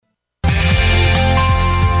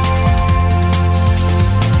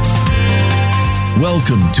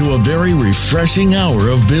Welcome to a very refreshing hour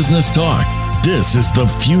of business talk. This is the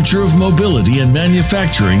future of mobility and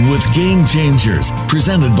manufacturing with Game Changers,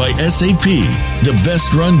 presented by SAP. The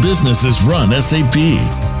best run businesses run SAP.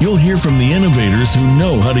 You'll hear from the innovators who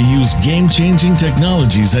know how to use game-changing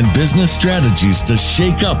technologies and business strategies to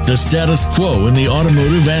shake up the status quo in the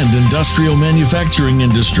automotive and industrial manufacturing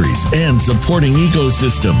industries and supporting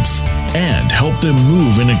ecosystems, and help them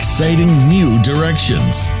move in exciting new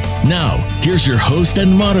directions. Now, here's your host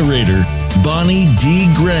and moderator, Bonnie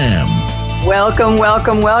D. Graham. Welcome,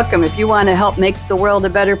 welcome, welcome. If you want to help make the world a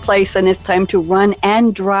better place, then it's time to run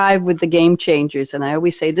and drive with the Game Changers. And I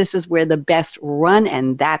always say this is where the best run,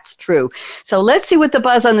 and that's true. So let's see what the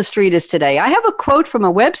buzz on the street is today. I have a quote from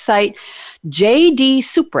a website,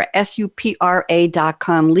 JDSupra,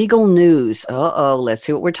 SUPRA.com, legal news. Let's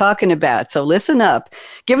see what we're talking about. So listen up.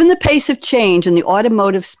 Given the pace of change in the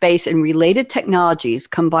automotive space and related technologies,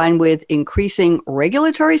 combined with increasing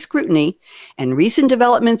regulatory scrutiny and recent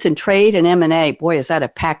developments in trade and M&A, boy, is that a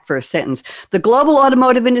packed first sentence, the global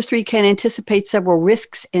automotive industry can anticipate several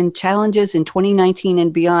risks and challenges in 2019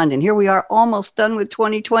 and beyond. And here we are almost done with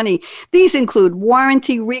 2020. These include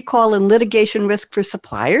warranty, recall, and litigation risk for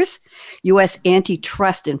suppliers, U.S.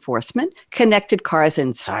 antitrust enforcement, connected cars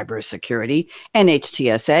and cybersecurity,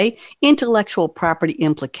 NHTSA, intellectual property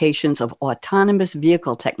implications of autonomous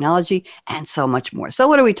vehicle technology, and so much more. So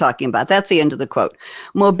what are we talking about? That's the end of the quote.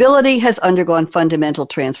 Mobility has undergone fundamental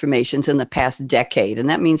transformations in the past decade, and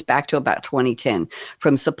that means back to about 2010.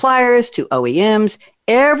 From suppliers to OEMs,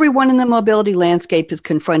 everyone in the mobility landscape is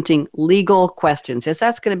confronting legal questions, as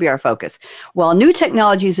that's going to be our focus. While new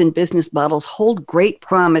technologies and business models hold great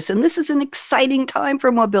promise, and this is an exciting time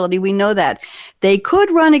for mobility, we know that, they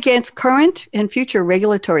could run against current and future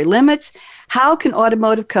regulatory limits. How can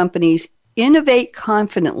automotive companies innovate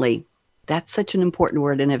confidently? That's such an important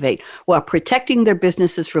word, innovate, while protecting their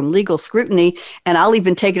businesses from legal scrutiny, and I'll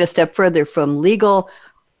even take it a step further, from legal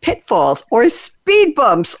pitfalls or speed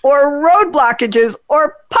bumps or road blockages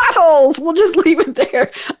or potholes. We'll just leave it there.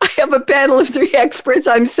 I have a panel of three experts.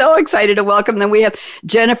 I'm so excited to welcome them. We have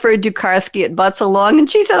Jennifer Dukarski at Butzel Long, and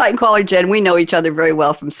she said I can call her Jen. We know each other very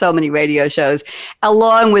well from so many radio shows,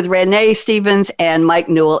 along with Renee Stevens and Mike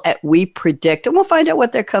Newell at We Predict, and we'll find out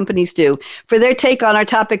what their companies do. For their take on our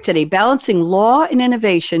topic today, balancing law and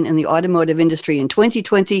innovation in the automotive industry in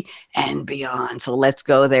 2020 and beyond. So let's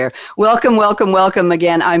go there. Welcome, welcome, welcome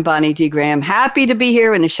again. I'm Bonnie D. Graham. Happy to be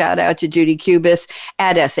here, and a shout out to Judy Cubis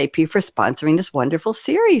at SAP for sponsoring this wonderful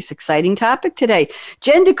series. Exciting topic today.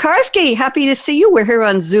 Jen Dukarski, happy to see you. We're here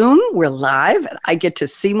on Zoom. We're live. I get to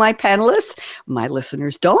see my panelists. My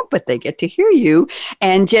listeners don't, but they get to hear you.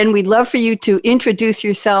 And Jen, we'd love for you to introduce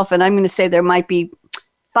yourself. And I'm going to say there might be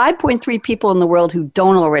 5.3 people in the world who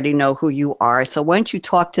don't already know who you are. So why don't you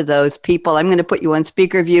talk to those people? I'm going to put you on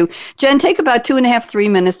speaker view. Jen, take about 2.5, 3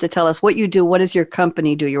 minutes to tell us what you do. What does your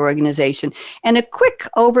company do, your organization? And a quick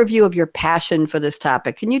overview of your passion for this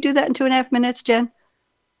topic. Can you do that in 2.5 minutes, Jen?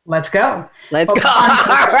 Let's go. Let's go.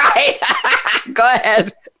 All right. Go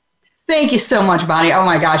ahead. Thank you so much, Bonnie. Oh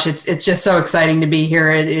my gosh, it's just so exciting to be here.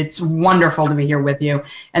 It's wonderful to be here with you.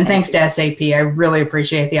 And thanks to SAP. I really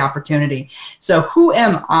appreciate the opportunity. So who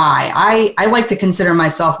am I? I like to consider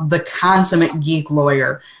myself the consummate geek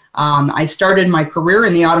lawyer. I started my career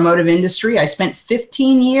in the automotive industry. I spent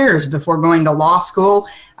 15 years before going to law school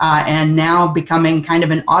and now becoming kind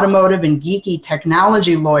of an automotive and geeky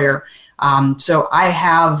technology lawyer. So I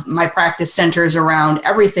have my practice centers around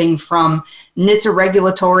everything from NHTSA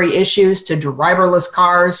regulatory issues to driverless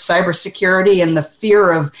cars, cybersecurity, and the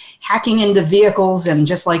fear of hacking into vehicles. And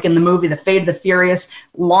just like in the movie The Fate of the Furious,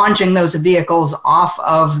 launching those vehicles off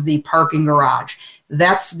of the parking garage.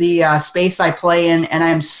 That's the space I play in, and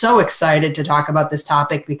I'm so excited to talk about this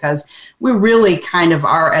topic because we really kind of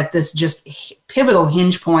are at this just pivotal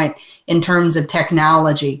hinge point in terms of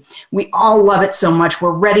technology. We all love it so much.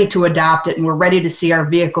 We're ready to adopt it, and we're ready to see our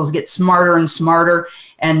vehicles get smarter and smarter,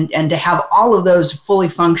 and to have all of those fully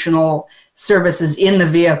functional services in the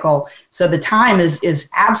vehicle. So the time is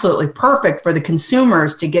absolutely perfect for the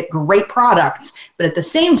consumers to get great products, but at the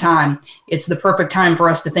same time, it's the perfect time for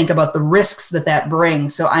us to think about the risks that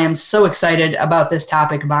brings. So I am so excited about this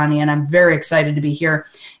topic, Bonnie, and I'm very excited to be here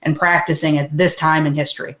and practicing at this time in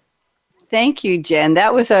history. Thank you, Jen.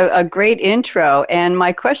 That was a great intro. And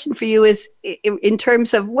my question for you is in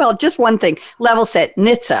terms of, well, just one thing, level set,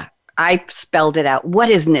 NHTSA. I spelled it out. What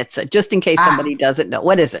is NHTSA? Just in case somebody doesn't know.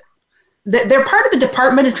 What is it? They're part of the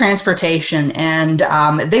Department of Transportation, and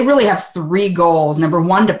they really have three goals. Number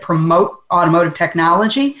one, to promote automotive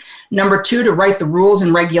technology. Number two, to write the rules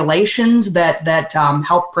and regulations that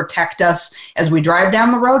help protect us as we drive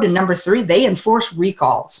down the road. And number three, they enforce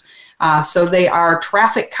recalls. So they are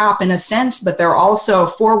traffic cop in a sense, but they're also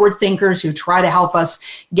forward thinkers who try to help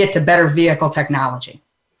us get to better vehicle technology.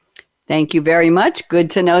 Thank you very much. Good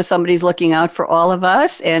to know somebody's looking out for all of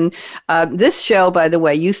us. And this show, by the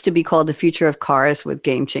way, used to be called The Future of Cars with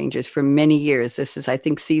Game Changers for many years. This is, I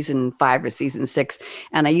think, season 5 or season 6.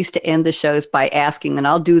 And I used to end the shows by asking, and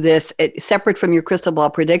I'll do this separate from your crystal ball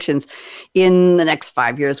predictions, in the next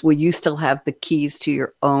 5 years, will you still have the keys to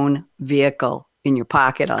your own vehicle in your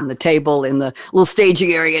pocket, on the table, in the little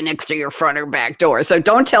staging area next to your front or back door? So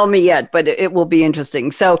don't tell me yet, but it will be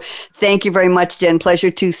interesting. So thank you very much, Jen. Pleasure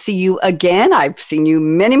to see you again. I've seen you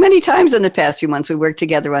many, many times in the past few months. We worked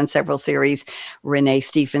together on several series. Renee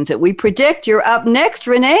Stephens at We Predict. You're up next.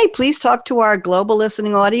 Renee, please talk to our global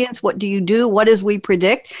listening audience. What do you do? What is We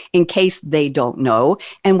Predict, in case they don't know?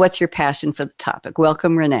 And what's your passion for the topic?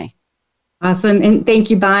 Welcome, Renee. Awesome. And thank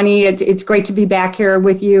you, Bonnie. It's great to be back here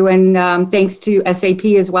with you. And thanks to SAP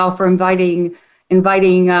as well for inviting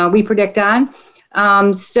We Predict on.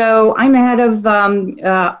 So I'm head of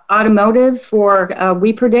automotive for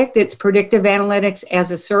We Predict. It's predictive analytics as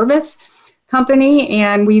a service company.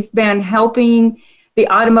 And we've been helping the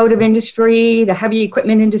automotive industry, the heavy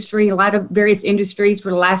equipment industry, a lot of various industries for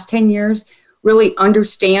the last 10 years, really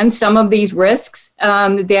understand some of these risks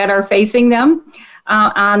that are facing them.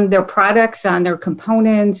 On their products, on their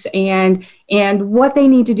components, and what they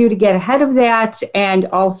need to do to get ahead of that, and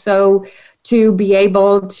also to be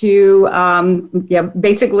able to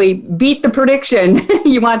basically beat the prediction.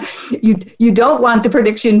 You don't want the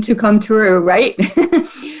prediction to come true, right?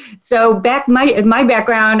 So my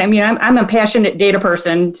background, I mean, I'm a passionate data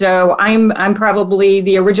person, so I'm probably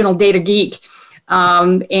the original data geek.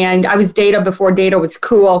 And I was data before data was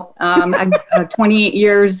cool. I 28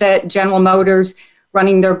 years at General Motors,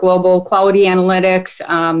 running their global quality analytics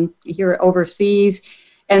here overseas.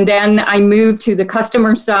 And then I moved to the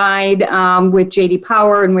customer side with J.D.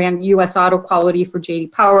 Power and ran U.S. auto quality for J.D.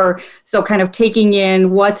 Power. So kind of taking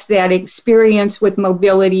in what's that experience with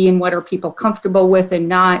mobility and what are people comfortable with and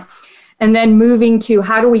not. And then moving to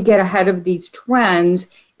how do we get ahead of these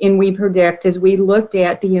trends in We Predict, as we looked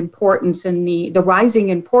at the importance and the rising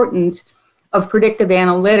importance of predictive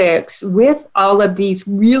analytics with all of these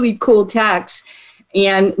really cool techs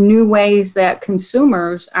and new ways that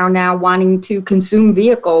consumers are now wanting to consume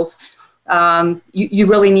vehicles. You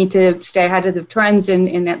really need to stay ahead of the trends,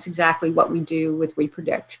 and that's exactly what we do with We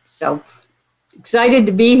Predict. So excited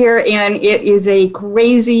to be here, and it is a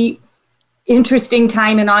crazy, interesting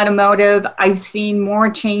time in automotive. I've seen more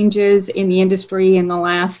changes in the industry in the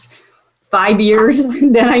last 5 years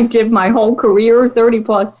than I did my whole career,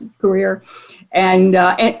 30-plus career. And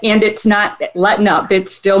it's not letting up.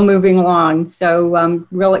 It's still moving along. So I'm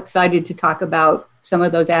real excited to talk about some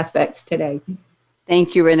of those aspects today.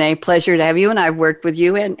 Thank you, Renee. Pleasure to have you. And I've worked with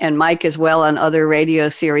you and Mike as well on other radio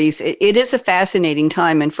series. It is a fascinating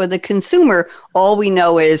time. And for the consumer, all we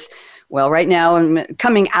know is, well, right now, I'm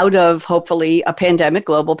coming out of, hopefully, a pandemic,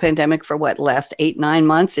 global pandemic for last 8-9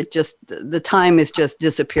 months. The time is just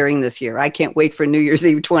disappearing this year. I can't wait for New Year's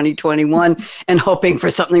Eve 2021 and hoping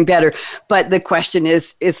for something better. But the question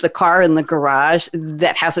is the car in the garage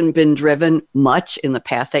that hasn't been driven much in the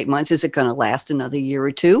past 8 months, is it going to last another year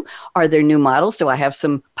or two? Are there new models? Do I have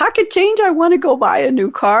some pocket change? I want to go buy a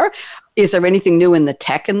new car. Is there anything new in the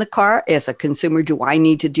tech in the car? As a consumer, do I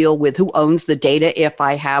need to deal with who owns the data if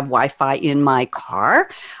I have Wi-Fi in my car?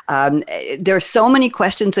 There are so many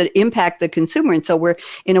questions that impact the consumer. And so we're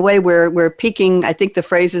peeking, I think the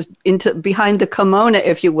phrase is, into behind the kimono,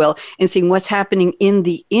 if you will, and seeing what's happening in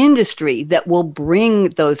the industry that will bring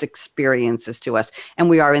those experiences to us. And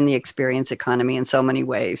we are in the experience economy in so many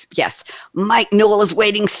ways. Yes, Mike Newell is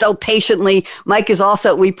waiting so patiently. Mike is also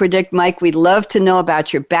at We Predict. Mike, we'd love to know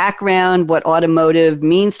about your background, what automotive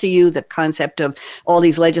means to you, the concept of all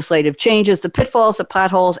these legislative changes, the pitfalls, the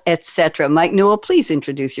potholes, etc. Mike Newell, please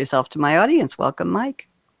introduce yourself to my audience. Welcome, Mike.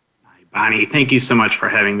 Hi, Bonnie. Thank you so much for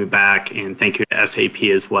having me back, and thank you to SAP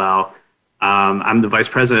as well. I'm the Vice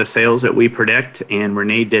President of Sales at We Predict, and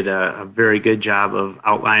Renee did a very good job of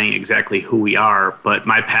outlining exactly who we are, but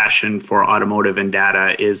my passion for automotive and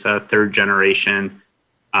data is a third generation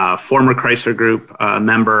former Chrysler Group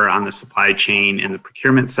member on the supply chain and the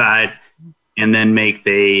procurement side, and then make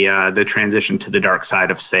the transition to the dark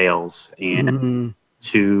side of sales and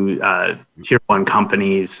to tier one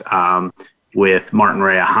companies with Martin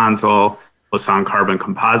Rea Hansel, on carbon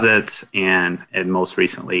composites, and most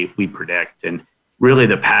recently, We Predict. And really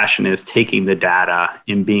the passion is taking the data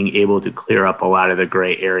and being able to clear up a lot of the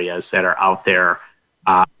gray areas that are out there,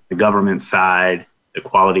 the government side, the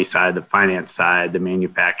quality side, the finance side, the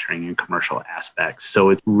manufacturing and commercial aspects. So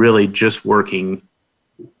it's really just working,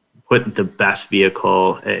 put the best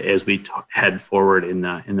vehicle as we head forward in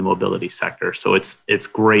the mobility sector. So it's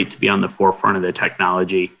great to be on the forefront of the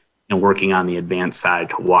technology and working on the advanced side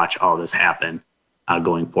to watch all this happen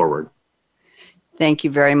going forward. Thank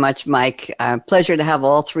you very much, Mike. Pleasure to have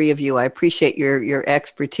all three of you. I appreciate your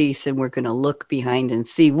expertise, and we're going to look behind and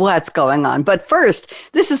see what's going on. But first,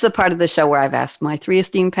 this is the part of the show where I've asked my three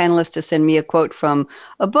esteemed panelists to send me a quote from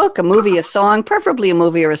a book, a movie, a song, preferably a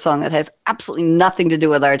movie or a song that has absolutely nothing to do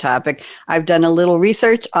with our topic. I've done a little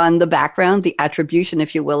research on the background, the attribution,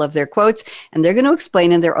 if you will, of their quotes, and they're going to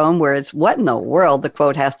explain in their own words what in the world the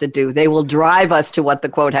quote has to do. They will drive us to what the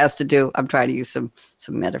quote has to do. I'm trying to use some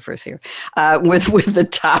metaphors here with the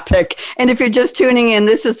topic. And if you're just tuning in,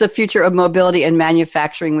 this is the Future of Mobility and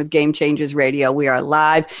Manufacturing with Game Changers Radio. We are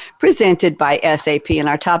live, presented by SAP, and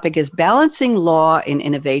our topic is balancing law and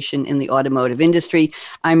innovation in the automotive industry.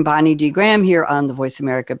 I'm Bonnie D. Graham here on the Voice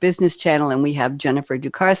America Business Channel, and we have Jennifer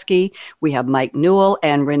Dukarski, we have Mike Newell,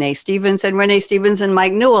 and Renee Stevens, and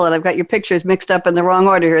Mike Newell, and I've got your pictures mixed up in the wrong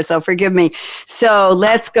order here, so forgive me. So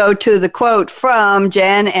let's go to the quote from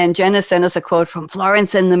Jen, and Jen has sent us a quote from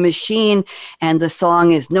Florence and the Machine, and the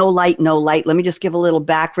song is No Light, No Light. Let me just give a little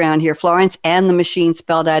background here. Florence and the Machine,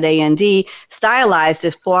 spelled out A-N-D, stylized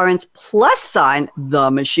as Florence + The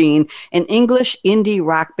Machine, an English indie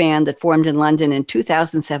rock band that formed in London in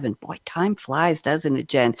 2007. Boy, time flies, doesn't it,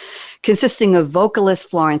 Jen? Consisting of vocalist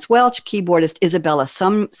Florence Welch, keyboardist Isabella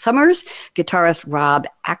Summers, guitarist Rob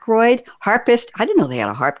Ackroyd, harpist, I didn't know they had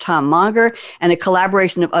a harp, Tom Monger, and a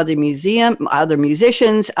collaboration of other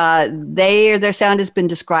musicians. Their sound has been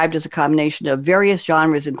described as a combination of various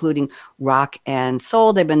genres, including rock and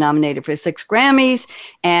soul. They've been nominated for 6 Grammys,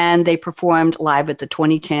 and they performed live at the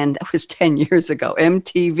 2010, that was 10 years ago,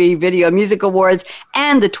 MTV Video Music Awards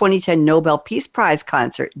and the 2010 Nobel Peace Prize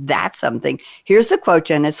concert. That's something. Here's the quote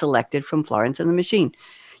Jen has selected from Florence and the Machine.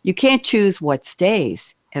 You can't choose what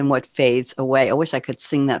stays and what fades away. I wish I could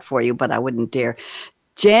sing that for you, but I wouldn't dare.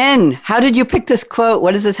 Jen, how did you pick this quote?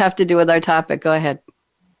 What does this have to do with our topic? Go ahead.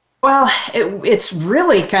 Well, it's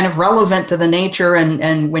really kind of relevant to the nature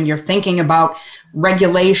and when you're thinking about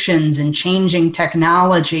regulations and changing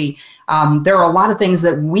technology, there are a lot of things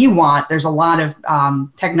that we want. There's a lot of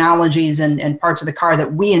technologies and parts of the car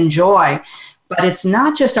that we enjoy, but it's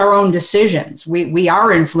not just our own decisions. We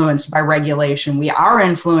are influenced by regulation. We are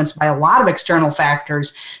influenced by a lot of external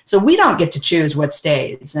factors. So we don't get to choose what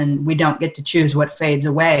stays and we don't get to choose what fades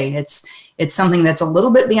away. It's something that's a little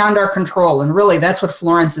bit beyond our control. And really, that's what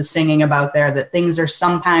Florence is singing about there, that things are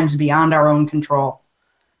sometimes beyond our own control.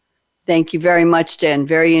 Thank you very much, Jen.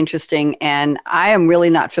 Very interesting. And I am really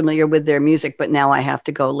not familiar with their music, but now I have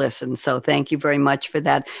to go listen. So thank you very much for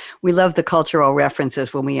that. We love the cultural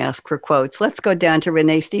references when we ask for quotes. Let's go down to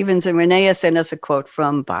Renee Stevens. And Renee has sent us a quote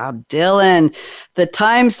from Bob Dylan. The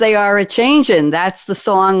times they are a-changin'. That's the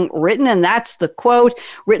song written, and that's the quote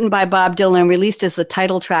written by Bob Dylan, released as the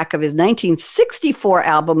title track of his 1964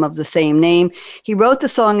 album of the same name. He wrote the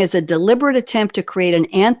song as a deliberate attempt to create an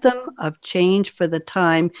anthem of change for the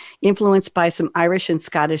time, influenced by some Irish and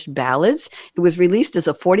Scottish ballads. It was released as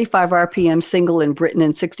a 45 RPM single in Britain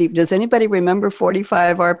in 60. Does anybody remember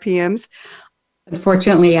 45 RPMs?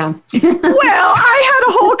 Unfortunately, yeah. Well, I had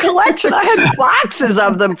a whole collection. I had boxes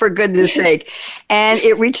of them, for goodness sake. And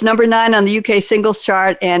it reached number 9 on the UK singles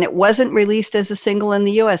chart, and it wasn't released as a single in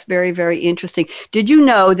the US. Very, very interesting. Did you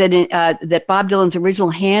know that that Bob Dylan's original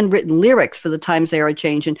handwritten lyrics for The Times They Are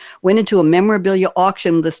A-Changin' went into a memorabilia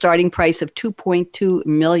auction with a starting price of $2.2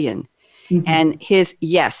 million? Mm-hmm.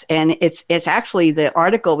 And it's actually, the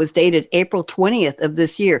article was dated April 20th of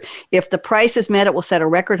this year. If the price is met, it will set a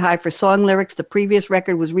record high for song lyrics. The previous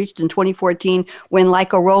record was reached in 2014 when,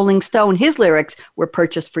 like a Rolling Stone, his lyrics were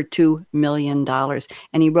purchased for $2 million.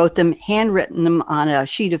 And he wrote them, handwritten them on a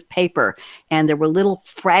sheet of paper. And there were little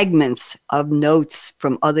fragments of notes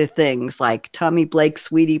from other things like Tommy Blake's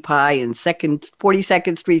Sweetie Pie and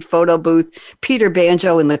 42nd Street Photo Booth, Peter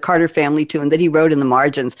Banjo and the Carter Family tune that he wrote in the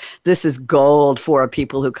margins. This is gold for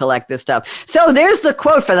people who collect this stuff. So there's the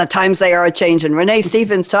quote for The Times They Are A-Changin'. Renee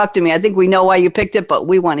Stevens, talk to me. I think we know why you picked it, but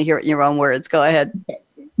we want to hear it in your own words. Go ahead.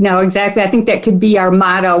 No, exactly. I think that could be our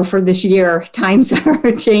motto for this year. Times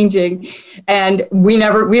are changing, and we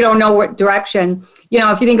don't know what direction. You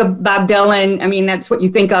know, if you think of Bob Dylan, I mean, that's what you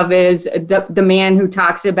think of is the man who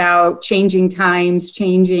talks about changing times,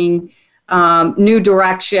 changing new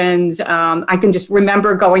directions. I can just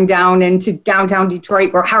remember going down into downtown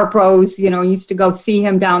Detroit where Harpo's, used to go see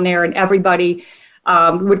him down there, and everybody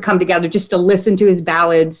would come together just to listen to his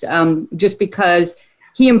ballads, just because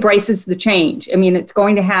he embraces the change. I mean, it's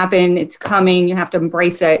going to happen. It's coming. You have to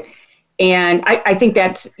embrace it. And I think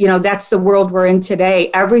that's the world we're in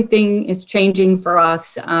today. Everything is changing for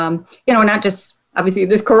us. Not just obviously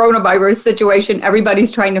this coronavirus situation,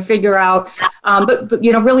 everybody's trying to figure out, but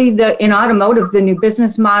really in automotive, the new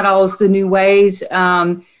business models, the new ways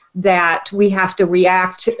that we have to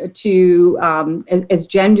react to, as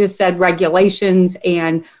Jen just said, regulations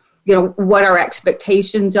and, what our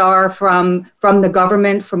expectations are from the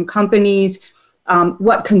government, from companies,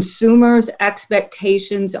 what consumers'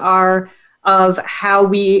 expectations are of how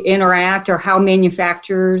we interact, or how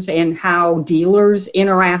manufacturers and how dealers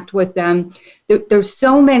interact with them. There's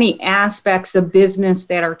so many aspects of business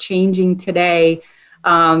that are changing today,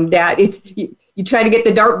 that you try to get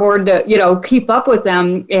the dartboard to keep up with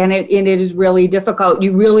them, and it is really difficult.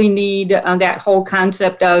 You really need that whole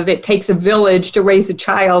concept of it takes a village to raise a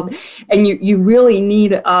child, and you really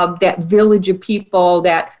need that village of people,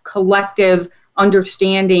 that collective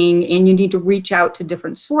understanding, and you need to reach out to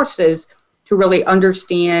different sources to really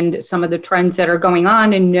understand some of the trends that are going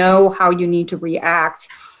on and know how you need to react.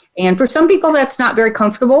 And for some people, that's not very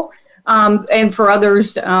comfortable. And for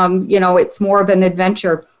others, it's more of an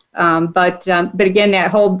adventure. But again,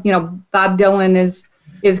 that whole, Bob Dylan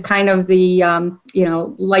is kind of the,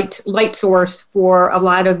 light source for a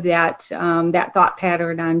lot of that thought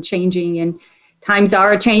pattern on changing, and times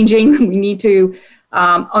are changing. We need to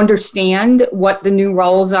understand what the new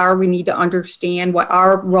roles are. We need to understand what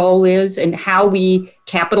our role is and how we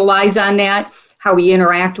capitalize on that, how we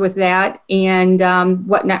interact with that, and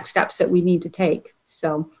what next steps that we need to take.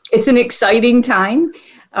 So it's an exciting time,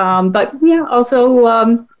 but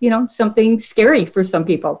also, something scary for some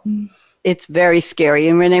people. It's very scary.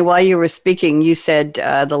 And Renee, while you were speaking, you said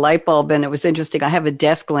the light bulb, and it was interesting. I have a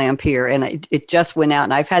desk lamp here, and it just went out.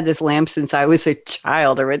 And I've had this lamp since I was a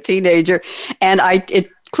child or a teenager. And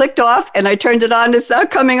it clicked off, and I turned it on. It's not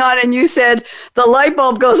coming on. And you said the light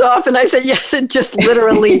bulb goes off. And I said, yes, it just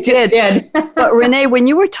literally did. But Renee, when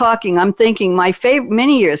you were talking, I'm thinking my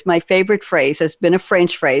favorite phrase has been a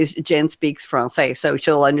French phrase. Jen speaks Francais, so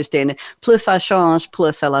she'll understand it. Plus ça change,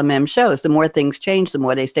 plus c'est la même chose. The more things change, the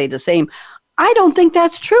more they stay the same. I don't think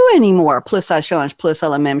that's true anymore. Plus ça change, plus c'est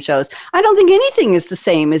la même chose. I don't think anything is the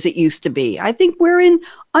same as it used to be. I think we're in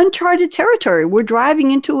uncharted territory. We're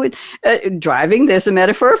driving into it, there's a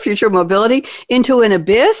metaphor, future mobility, into an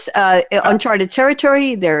abyss, uncharted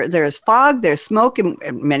territory. There's fog, there's smoke, in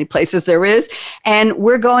many places there is, and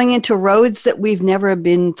we're going into roads that we've never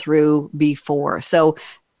been through before. So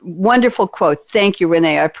wonderful quote. Thank you,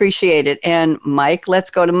 Renee. I appreciate it. And Mike, let's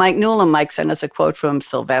go to Mike Newell. And Mike sent us a quote from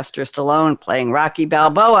Sylvester Stallone playing Rocky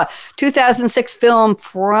Balboa, 2006 film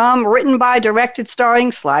written by, directed,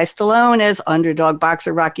 starring Sly Stallone as underdog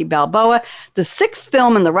boxer Rocky Balboa, the sixth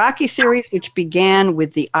film in the Rocky series, which began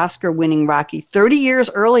with the Oscar-winning Rocky 30 years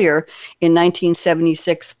earlier in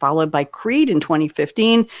 1976, followed by Creed in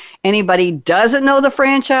 2015. Anybody doesn't know the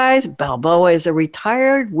franchise? Balboa is a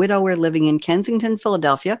retired widower living in Kensington,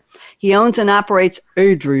 Philadelphia. He owns and operates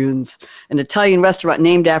Adrian's, an Italian restaurant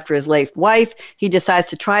named after his late wife. He decides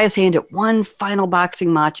to try his hand at one final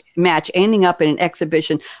boxing match, ending up in an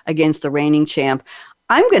exhibition against the reigning champ.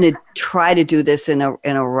 I'm going to try to do this in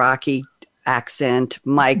a Rocky accent.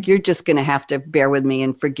 Mike, you're just going to have to bear with me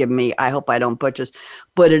and forgive me. I hope I don't butcher this.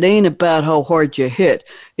 But it ain't about how hard you hit.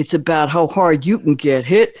 It's about how hard you can get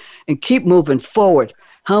hit and keep moving forward.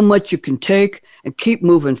 How much you can take and keep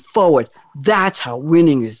moving forward. That's how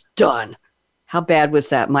winning is done. How bad was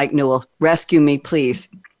that, Mike Newell? Rescue me, please.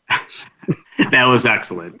 That was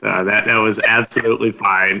excellent. That was absolutely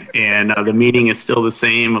fine. And the meaning is still the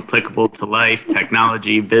same, applicable to life,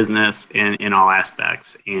 technology, business, and in all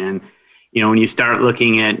aspects. And, when you start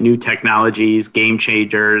looking at new technologies, game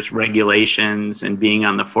changers, regulations, and being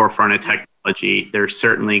on the forefront of technology, there's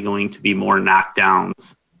certainly going to be more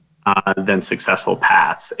knockdowns than successful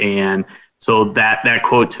paths. And so that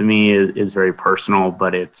quote to me is very personal,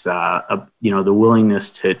 but it's, the willingness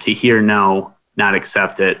to hear no, not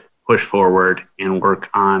accept it, push forward, and work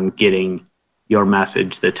on getting your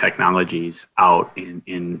message, the technologies out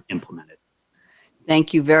and implemented.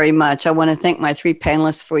 Thank you very much. I want to thank my three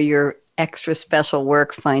panelists for your extra special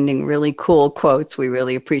work finding really cool quotes. We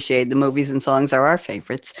really appreciate the movies and songs are our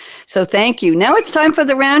favorites. So thank you. Now it's time for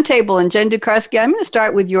the roundtable. And Jen Dukarski, I'm going to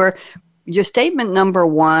start with your your statement number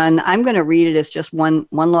one, I'm going to read it as just one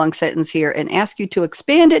long sentence here and ask you to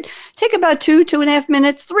expand it. Take about 2.5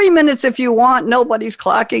 minutes, 3 minutes if you want. Nobody's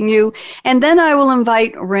clocking you. And then I will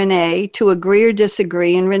invite Renee to agree or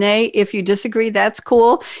disagree. And Renee, if you disagree, that's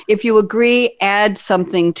cool. If you agree, add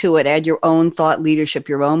something to it. Add your own thought leadership,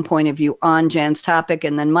 your own point of view on Jen's topic.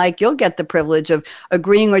 And then Mike, you'll get the privilege of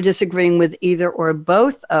agreeing or disagreeing with either or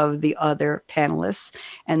both of the other panelists.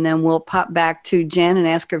 And then we'll pop back to Jen and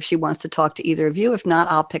ask her if she wants to talk to either of you. If not,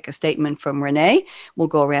 I'll pick a statement from Renee. We'll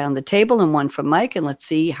go around the table and one from Mike, and let's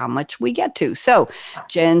see how much we get to. So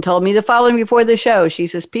Jen told me the following before the show. She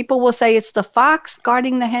says, people will say it's the fox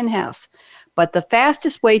guarding the hen house, but the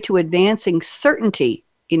fastest way to advancing certainty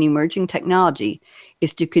in emerging technology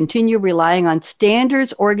is to continue relying on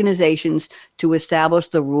standards organizations to establish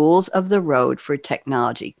the rules of the road for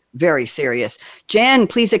technology. Very serious. Jen,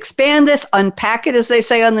 please expand this, unpack it, as they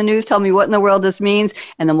say on the news. Tell me what in the world this means,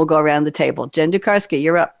 and then we'll go around the table. Jen Dukarski,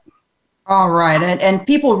 you're up. All right. And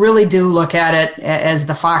people really do look at it as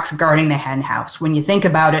the fox guarding the hen house. When you think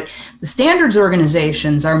about it, the standards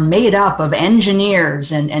organizations are made up of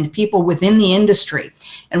engineers and people within the industry.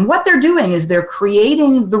 And what they're doing is they're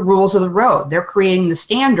creating the rules of the road. They're creating the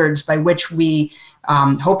standards by which we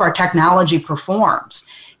hope our technology performs.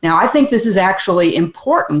 Now, I think this is actually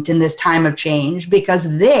important in this time of change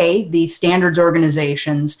because the standards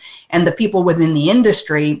organizations and the people within the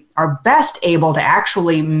industry are best able to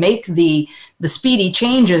actually make the speedy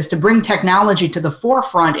changes to bring technology to the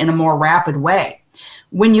forefront in a more rapid way.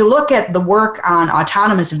 When you look at the work on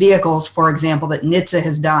autonomous vehicles, for example, that NHTSA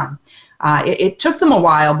has done, it took them a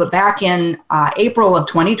while, but back in April of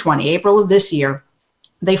 2020, April of this year,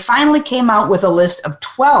 they finally came out with a list of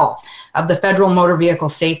 12 of the federal motor vehicle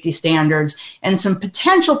safety standards and some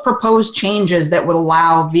potential proposed changes that would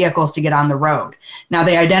allow vehicles to get on the road. Now,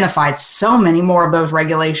 they identified so many more of those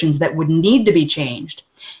regulations that would need to be changed.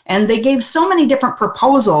 And they gave so many different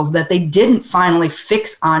proposals that they didn't finally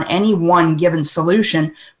fix on any one given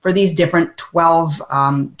solution for these different 12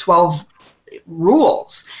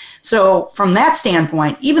 rules. So from that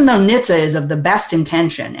standpoint, even though NHTSA is of the best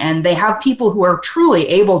intention and they have people who are truly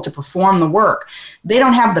able to perform the work, they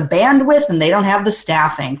don't have the bandwidth and they don't have the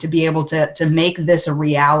staffing to be able to make this a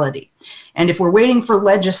reality. And if we're waiting for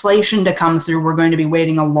legislation to come through, we're going to be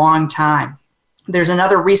waiting a long time. There's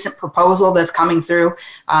another recent proposal that's coming through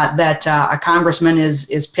that a congressman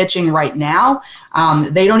is pitching right now.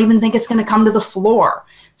 They don't even think it's going to come to the floor.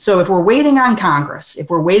 So if we're waiting on Congress, if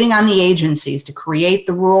we're waiting on the agencies to create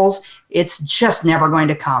the rules, it's just never going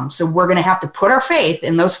to come. So we're going to have to put our faith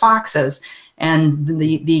in those foxes and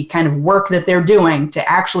the kind of work that they're doing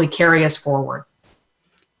to actually carry us forward.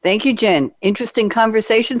 Thank you, Jen. Interesting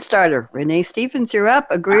conversation starter. Renee Stephens, you're up.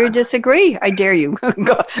 Agree or disagree? I dare you.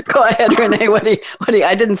 Go ahead, Renee. What do you,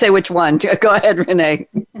 I didn't say which one. Go ahead, Renee.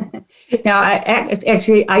 No,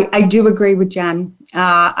 I do agree with Jen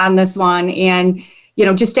on this one. And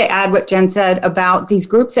just to add what Jen said about these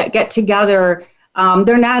groups that get together,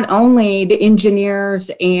 they're not only the engineers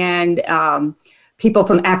and people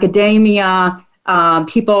from academia,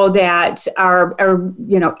 people that are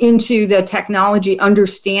into the technology,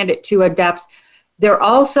 understand it to a depth. They're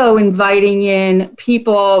also inviting in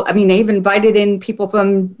people. I mean, they've invited in people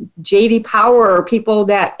from J.D. Power or people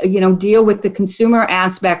that, deal with the consumer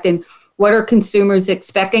aspect and what are consumers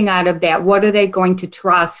expecting out of that? What are they going to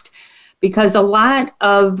trust? Because a lot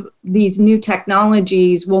of these new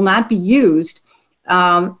technologies will not be used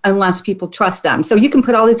unless people trust them. So you can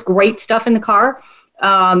put all this great stuff in the car,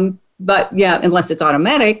 but unless it's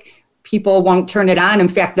automatic, people won't turn it on. In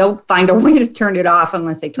fact, they'll find a way to turn it off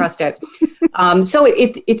unless they trust it. So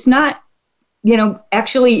it's not,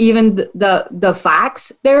 actually even the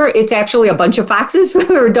fox there. It's actually a bunch of foxes,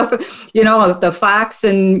 or the fox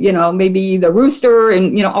and maybe the rooster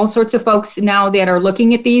and all sorts of folks now that are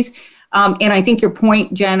looking at these. And I think your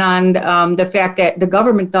point, Jen, on the fact that the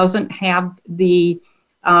government doesn't have the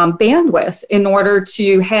bandwidth in order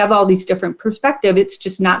to have all these different perspectives. It's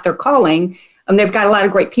just not their calling. They've got a lot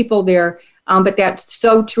of great people there, but that's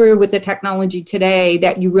so true with the technology today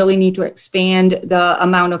that you really need to expand the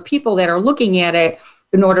amount of people that are looking at it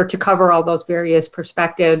in order to cover all those various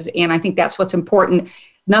perspectives. And I think that's what's important.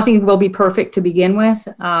 Nothing will be perfect to begin with,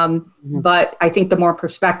 but I think the more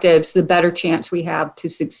perspectives, the better chance we have to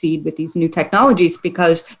succeed with these new technologies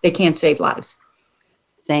because they can save lives.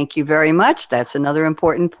 Thank you very much. That's another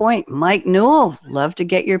important point. Mike Newell, love to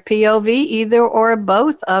get your POV, either or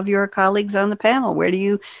both of your colleagues on the panel. Where do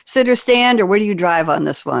you sit or stand, or where do you drive on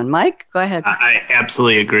this one? Mike, go ahead. I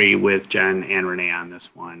absolutely agree with Jen and Renee on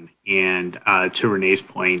this one. And to Renee's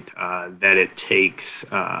point, that it takes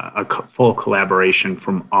a full collaboration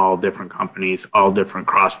from all different companies, all different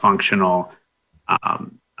cross-functional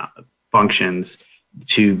functions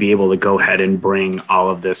to be able to go ahead and bring all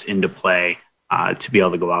of this into play. To be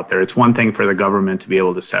able to go out there. It's one thing for the government to be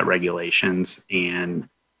able to set regulations, and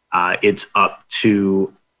it's up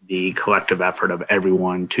to the collective effort of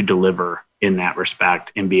everyone to deliver in that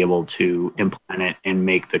respect and be able to implement it and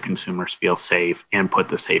make the consumers feel safe and put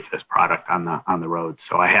the safest product on the road.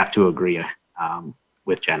 So I have to agree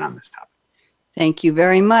with Jen on this topic. Thank you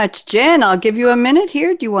very much. Jen, I'll give you a minute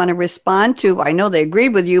here. Do you want to respond to, I know they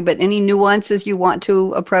agreed with you, but any nuances you want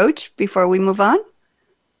to approach before we move on?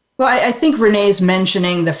 Well, I think Renee's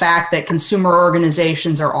mentioning the fact that consumer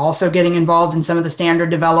organizations are also getting involved in some of the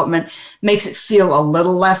standard development makes it feel a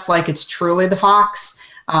little less like it's truly the fox.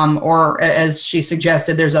 Or as she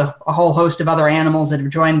suggested, there's a whole host of other animals that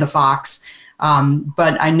have joined the fox.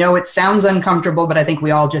 But I know it sounds uncomfortable, but I think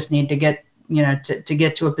we all just need to get, to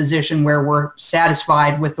get to a position where we're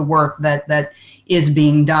satisfied with the work that is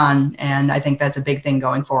being done. And I think that's a big thing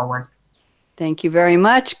going forward. Thank you very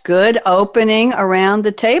much. Good opening around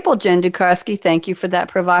the table, Jen Dukarski. Thank you for that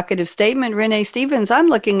provocative statement. Renee Stevens, I'm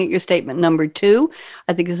looking at your statement number 2.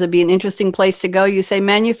 I think this would be an interesting place to go. You say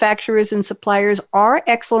manufacturers and suppliers are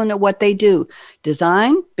excellent at what they do: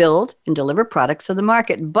 design, build, and deliver products to the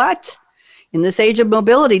market. But in this age of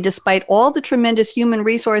mobility, despite all the tremendous human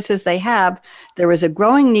resources they have, there is a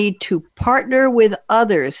growing need to partner with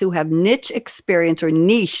others who have niche experience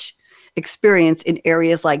in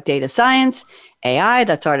areas like data science, AI,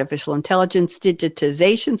 that's artificial intelligence,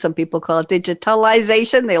 digitization, some people call it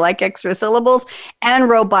digitalization, they like extra syllables, and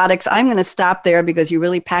robotics. I'm going to stop there because you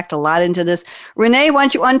really packed a lot into this. Renee, why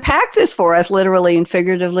don't you unpack this for us, literally and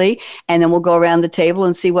figuratively, and then we'll go around the table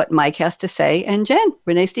and see what Mike has to say. And Jen,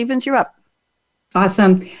 Renee Stevens, you're up.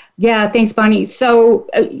 Awesome. Yeah, thanks, Bonnie. So,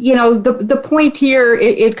 the point here,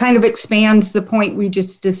 it kind of expands the point we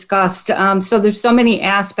just discussed. So there's so many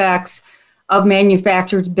aspects of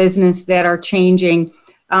manufactured business that are changing.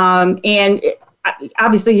 And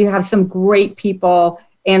obviously you have some great people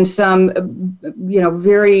and some,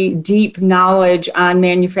 very deep knowledge on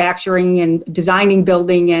manufacturing and designing,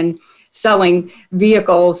 building, and selling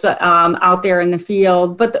vehicles out there in the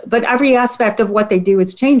field. But every aspect of what they do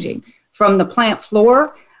is changing. From the plant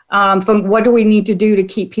floor, from what do we need to do to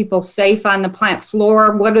keep people safe on the plant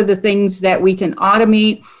floor? What are the things that we can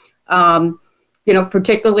automate?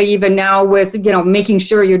 Particularly even now with, making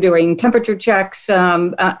sure you're doing temperature checks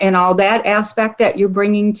and all that aspect that you're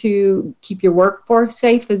bringing to keep your workforce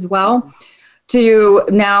safe as well. To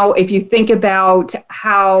now, if you think about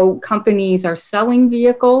how companies are selling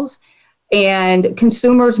vehicles, and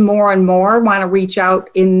consumers more and more want to reach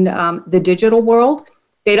out in the digital world.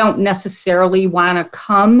 They don't necessarily want to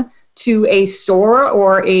come to a store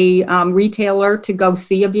or a retailer to go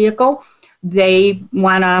see a vehicle. They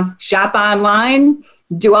want to shop online,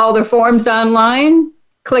 do all their forms online,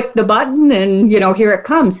 click the button, and here it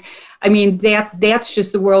comes. I mean, that's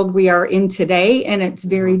just the world we are in today, and it's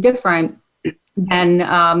very different than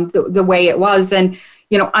the way it was. And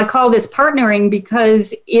I call this partnering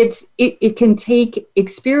because it can take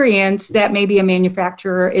experience that maybe a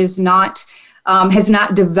manufacturer is not. Has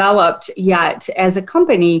not developed yet as a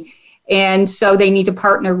company. And so they need to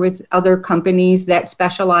partner with other companies that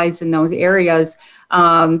specialize in those areas.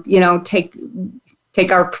 Take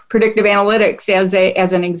our predictive analytics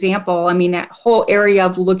as an example. I mean, that whole area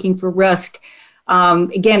of looking for risk,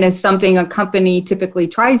 again, is something a company typically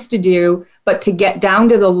tries to do, but to get down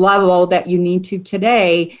to the level that you need to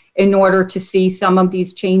today in order to see some of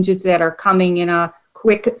these changes that are coming in a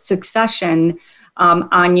quick succession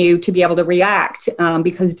on you to be able to react,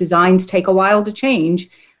 because designs take a while to change.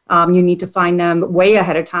 You need to find them way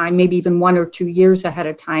ahead of time, maybe even 1 or 2 years ahead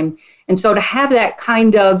of time. And so to have that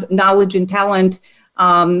kind of knowledge and talent,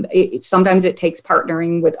 sometimes it takes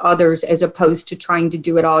partnering with others as opposed to trying to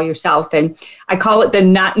do it all yourself. And I call it the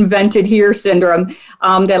not invented here syndrome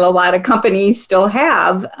that a lot of companies still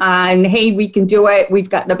have. And hey, we can do it.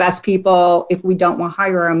 We've got the best people if we don't want to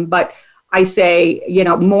hire them. But I say,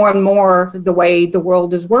 more and more the way the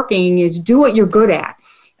world is working is do what you're good at,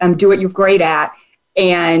 do what you're great at,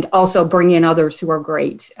 and also bring in others who are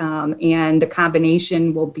great. And the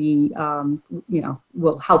combination will be,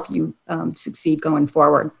 will help you succeed going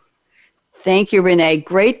forward. Thank you, Renee.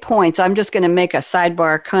 Great points. I'm just going to make a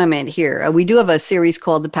sidebar comment here. We do have a series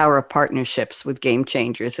called The Power of Partnerships with Game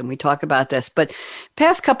Changers, and we talk about this. But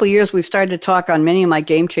past couple of years, we've started to talk on many of my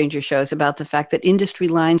Game Changer shows about the fact that industry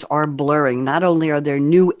lines are blurring. Not only are there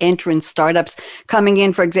new entrant startups coming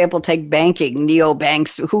in, for example, take banking,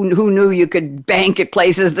 neobanks. Who knew you could bank at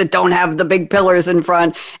places that don't have the big pillars in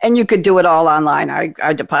front, and you could do it all online.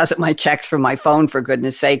 I deposit my checks from my phone, for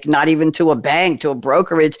goodness sake, not even to a bank, to a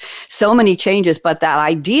brokerage. So many changes, but that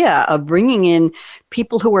idea of bringing in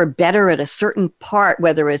people who are better at a certain part,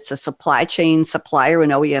 whether it's a supply chain supplier,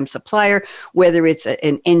 an OEM supplier, whether it's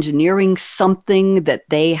an engineering something that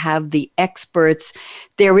they have the experts.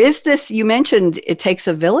 There is this, you mentioned it takes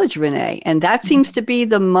a village, Renee, and that seems to be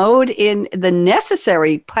the mode in the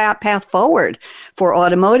necessary path forward for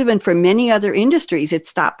automotive and for many other industries. It's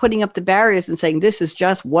stop putting up the barriers and saying, this is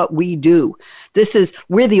just what we do.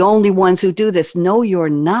 We're the only ones who do this. No, you're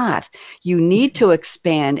not. You need to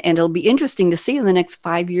expand, and it'll be interesting to see in the next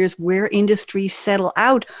 5 years where industries settle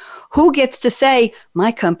out. Who gets to say,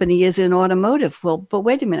 my company is in automotive? Well, but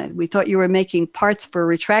wait a minute. We thought you were making parts for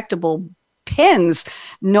retractable pins.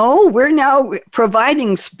 No, we're now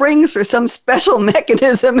providing springs for some special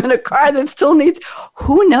mechanism in a car that still needs,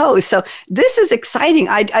 who knows? So this is exciting.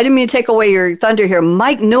 I didn't mean to take away your thunder here.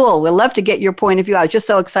 Mike Newell, we'd love to get your point of view. I was just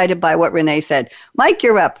so excited by what Renee said. Mike,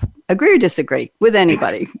 you're up. Agree or disagree with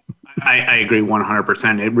anybody? I agree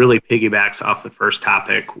 100%. It really piggybacks off the first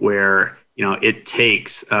topic where, it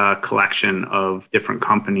takes a collection of different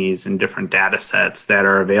companies and different data sets that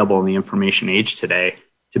are available in the information age today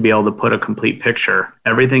to be able to put a complete picture.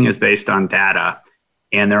 Everything is based on data,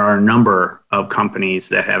 and there are a number of companies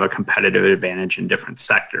that have a competitive advantage in different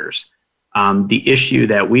sectors. The issue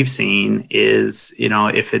that we've seen is,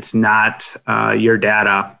 if it's not your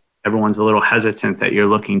data, everyone's a little hesitant that you're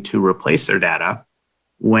looking to replace their data,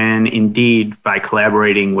 when indeed by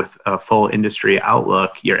collaborating with a full industry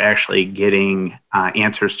outlook, you're actually getting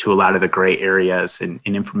answers to a lot of the gray areas and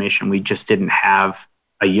information we just didn't have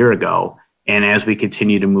a year ago. And as we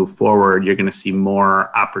continue to move forward, you're going to see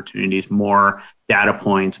more opportunities, more data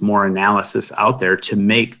points, more analysis out there to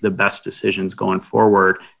make the best decisions going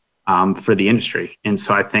forward for the industry. And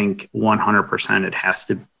so I think 100% it has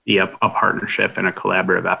to be a partnership and a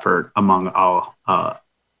collaborative effort among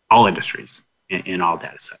all industries in all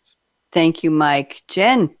data sets. Thank you, Mike.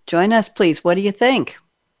 Jen, join us, please. What do you think?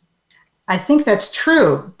 I think that's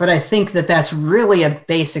true, but I think that that's really a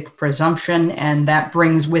basic presumption, and that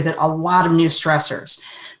brings with it a lot of new stressors.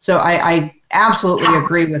 So I absolutely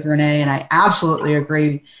agree with Renee, and I absolutely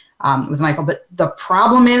agree with Michael. But the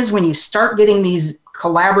problem is when you start getting these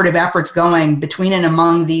collaborative efforts going between and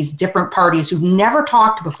among these different parties who've never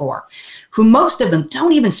talked before, who most of them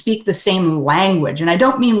don't even speak the same language. And I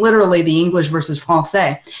don't mean literally the English versus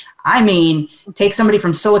Francais. I mean, take somebody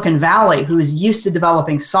from Silicon Valley who is used to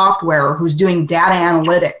developing software or who's doing data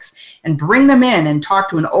analytics, and bring them in and talk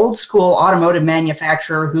to an old school automotive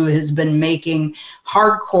manufacturer who has been making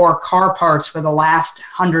hardcore car parts for the last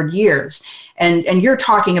 100 years. And you're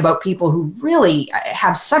talking about people who really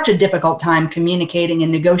have such a difficult time communicating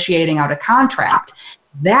and negotiating out a contract.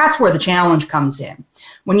 That's where the challenge comes in.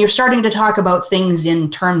 When you're starting to talk about things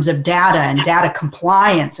in terms of data and data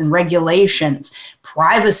compliance and regulations,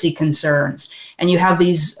 privacy concerns, and you have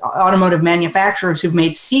these automotive manufacturers who've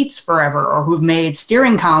made seats forever or who've made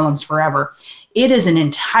steering columns forever, it is an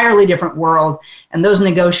entirely different world, and those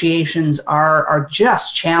negotiations are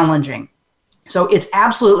just challenging. So it's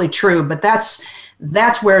absolutely true, but that's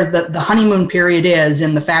where the honeymoon period is,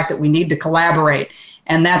 in the fact that we need to collaborate.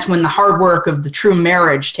 And that's when the hard work of the true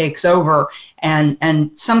marriage takes over.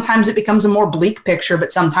 And sometimes it becomes a more bleak picture,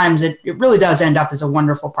 but sometimes it really does end up as a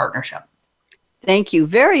wonderful partnership. Thank you.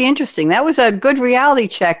 Very interesting. That was a good reality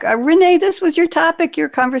check. Renee, this was your topic, your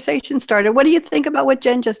conversation starter. What do you think about what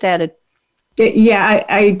Jen just added? Yeah,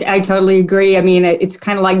 I totally agree. I mean, it's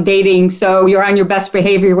kind of like dating. So you're on your best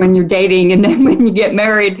behavior when you're dating, and then when you get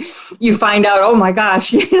married, you find out, oh my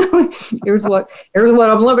gosh, here's what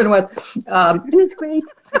I'm living with. It's great,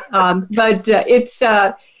 but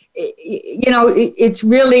it's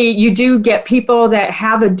really, you do get people that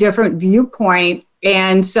have a different viewpoint,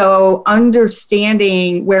 and so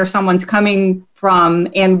understanding where someone's coming from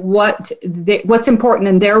and what's important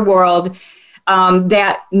in their world.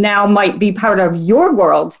 That now might be part of your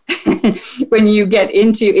world when you get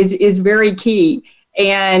into is very key.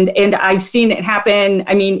 And I've seen it happen.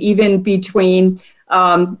 I mean, even between,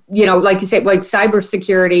 like you said, like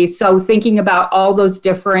cybersecurity. So thinking about all those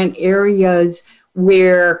different areas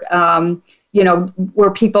where,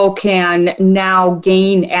 where people can now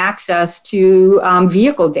gain access to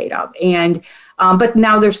vehicle data. And but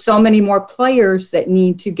now there's so many more players that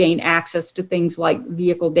need to gain access to things like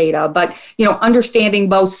vehicle data. But, understanding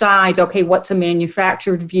both sides, okay, what's a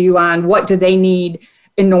manufactured view on what do they need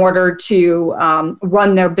in order to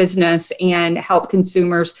run their business and help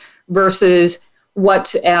consumers versus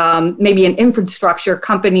what maybe an infrastructure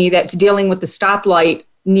company that's dealing with the stoplight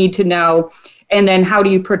need to know. And then how do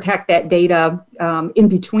you protect that data in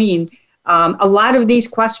between? A lot of these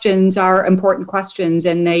questions are important questions,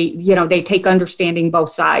 and they take understanding both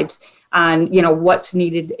sides on, what's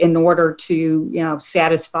needed in order to,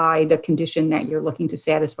 satisfy the condition that you're looking to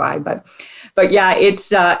satisfy. But yeah,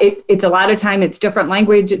 it's a lot of time, it's different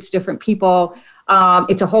language, it's different people.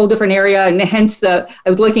 It's a whole different area, and hence I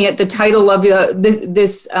was looking at the title of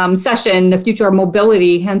this session, The Future of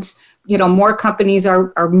Mobility. Hence, more companies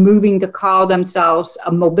are moving to call themselves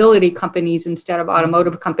mobility companies instead of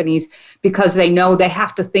automotive companies because they know they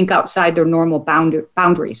have to think outside their normal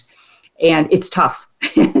boundaries, and it's tough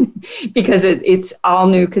because it's all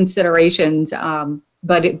new considerations.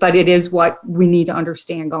 But it is what we need to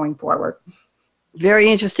understand going forward. Very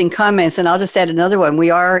interesting comments. And I'll just add another one. We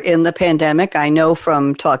are in the pandemic. I know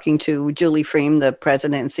from talking to Julie Freem, the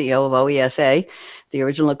president and CEO of OESA, the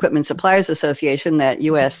Original Equipment Suppliers Association, that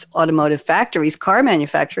U.S. automotive factories, car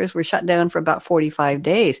manufacturers, were shut down for about 45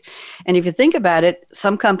 days. And if you think about it,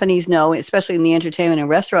 some companies know, especially in the entertainment and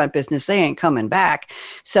restaurant business, they ain't coming back.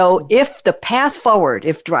 So if the path forward,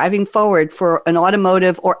 if driving forward for an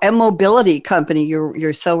automotive or a mobility company,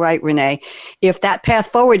 you're so right, Renee, if that path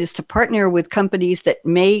forward is to partner with companies that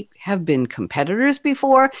may have been competitors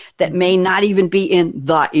before, that may not even be in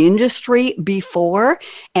the industry before,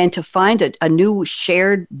 and to find a new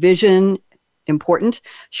shared vision, important,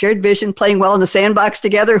 shared vision, playing well in the sandbox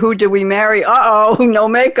together. Who do we marry? No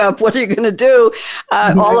makeup. What are you going to do?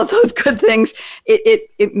 All of those good things.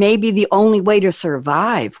 It may be the only way to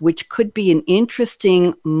survive, which could be an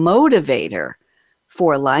interesting motivator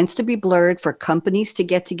for lines to be blurred, for companies to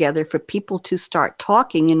get together, for people to start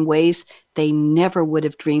talking in ways they never would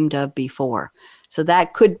have dreamed of before. So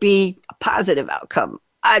that could be a positive outcome.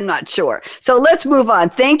 I'm not sure. So let's move on.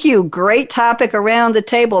 Thank you. Great topic around the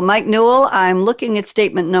table. Mike Newell, I'm looking at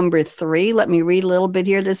statement number 3. Let me read a little bit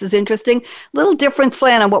here. This is interesting. Little different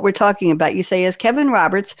slant on what we're talking about. You say, as Kevin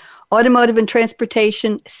Roberts, Automotive and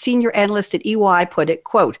Transportation Senior Analyst at EY put it,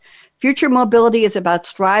 quote, future mobility is about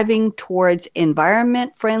striving towards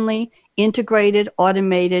environment-friendly, integrated,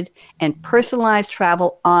 automated, and personalized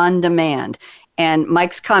travel on demand. And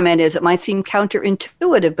Mike's comment is, it might seem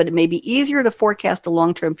counterintuitive, but it may be easier to forecast the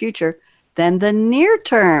long-term future than the near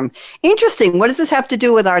term. Interesting. What does this have to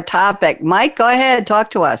do with our topic? Mike, go ahead, talk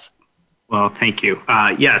to us. Well, thank you.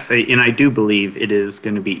 Yes, and I do believe it is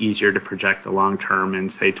going to be easier to project the long term in,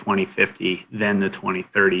 say, 2050 than the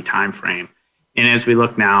 2030 timeframe. And as we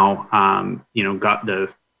look now,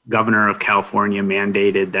 the governor of California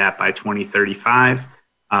mandated that by 2035,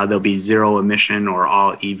 there'll be zero emission or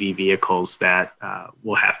all EV vehicles that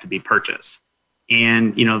will have to be purchased.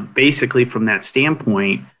 And, basically from that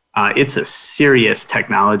standpoint, it's a serious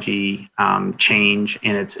technology change,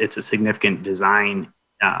 and it's a significant design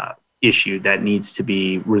issue that needs to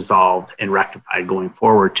be resolved and rectified going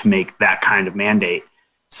forward to make that kind of mandate.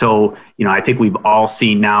 So, I think we've all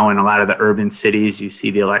seen now in a lot of the urban cities, you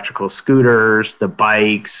see the electrical scooters, the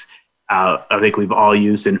bikes. I think we've all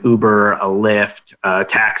used an Uber, a Lyft, a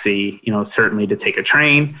taxi, certainly to take a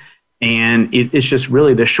train. And it's just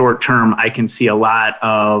really the short term. I can see a lot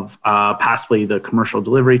of possibly the commercial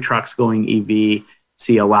delivery trucks going EV,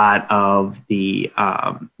 see a lot of the,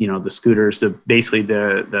 the scooters, the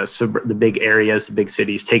big areas, the big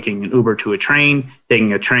cities, taking an Uber to a train,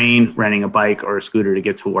 taking a train, renting a bike or a scooter to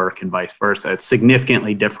get to work, and vice versa. It's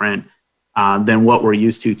significantly different than what we're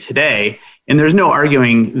used to today. And there's no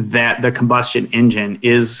arguing that the combustion engine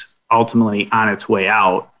is ultimately on its way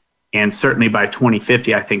out. And certainly by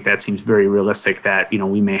 2050, I think that seems very realistic that,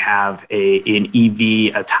 we may have an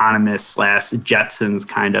EV autonomous / Jetsons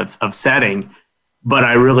kind of setting. But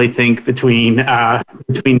I really think between now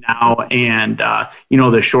and,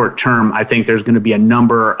 the short term, I think there's going to be a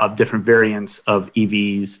number of different variants of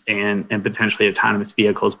EVs and potentially autonomous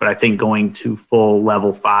vehicles. But I think going to full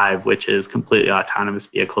level 5, which is completely autonomous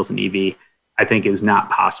vehicles and EV, I think is not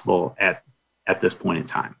possible at this point in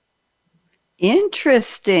time.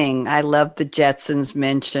 Interesting. I love the Jetsons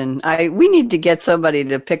mention. We need to get somebody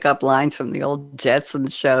to pick up lines from the old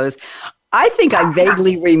Jetsons shows. I think I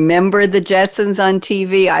vaguely remember the Jetsons on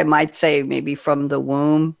TV. I might say maybe from the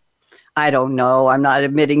womb. I don't know. I'm not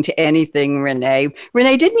admitting to anything, Renee.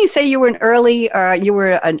 Renee, didn't you say you were you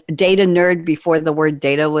were a data nerd before the word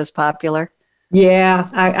data was popular? Yeah,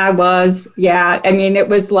 I was. Yeah. I mean, it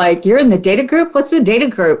was like, you're in the data group? What's the data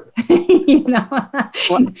group?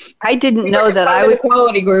 Well, I didn't know that I was the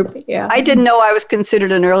quality group. Yeah. I didn't know I was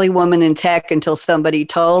considered an early woman in tech until somebody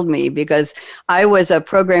told me, because I was a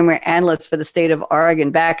programmer analyst for the state of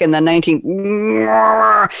Oregon back in the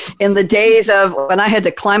in the days of when I had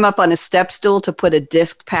to climb up on a step stool to put a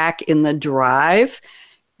disk pack in the drive.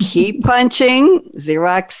 Key punching,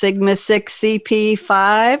 Xerox Sigma 6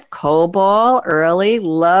 CP5, COBOL, early,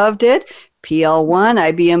 loved it. PL1,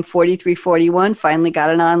 IBM 4341, finally got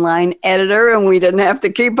an online editor and we didn't have to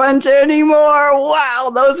key punch anymore.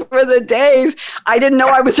 Wow, those were the days. I didn't know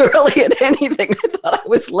I was early at anything. I thought I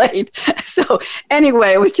was late. So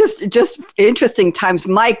anyway, it was just interesting times.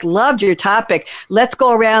 Mike, loved your topic. Let's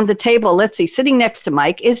go around the table. Let's see, sitting next to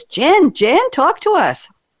Mike is Jen. Jen, talk to us.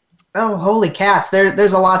 Oh, holy cats.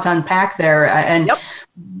 There's a lot to unpack there. And Yep.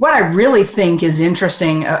 What I really think is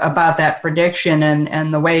interesting about that prediction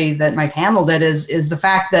and the way that Mike handled it is the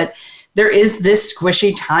fact that there is this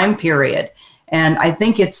squishy time period. And I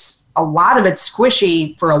think a lot of it's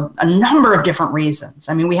squishy for a number of different reasons.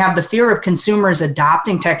 I mean, we have the fear of consumers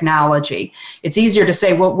adopting technology. It's easier to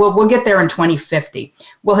say, well, we'll get there in 2050.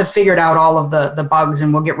 We'll have figured out all of the bugs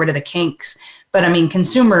and we'll get rid of the kinks. But I mean,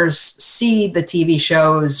 consumers see the TV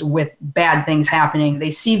shows with bad things happening. They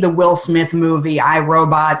see the Will Smith movie, I,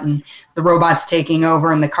 Robot, and the robots taking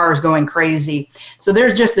over and the cars going crazy. So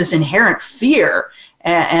there's just this inherent fear,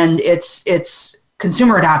 and it's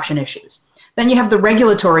consumer adoption issues. Then you have the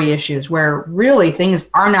regulatory issues where really things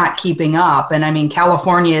are not keeping up. And I mean,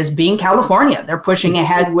 California is being California. They're pushing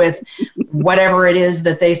ahead with whatever it is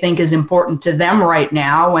that they think is important to them right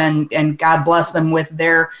now. And God bless them with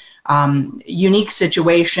their unique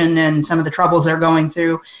situation and some of the troubles they're going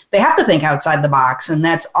through. They have to think outside the box, and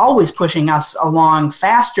that's always pushing us along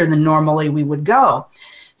faster than normally we would go.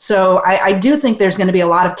 So I do think there's going to be a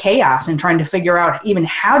lot of chaos in trying to figure out even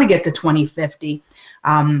how to get to 2050.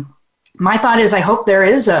 My thought is I hope there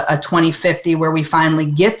is a 2050 where we finally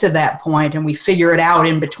get to that point and we figure it out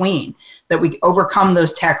in between, that we overcome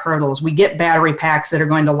those tech hurdles. We get battery packs that are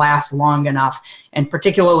going to last long enough, and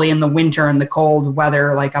particularly in the winter and the cold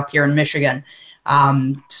weather, like up here in Michigan.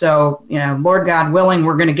 So, Lord God willing,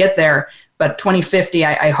 we're going to get there. But 2050,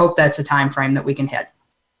 I hope that's a time frame that we can hit.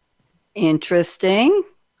 Interesting.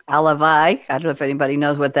 Alavai. I don't know if anybody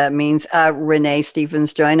knows what that means. Renee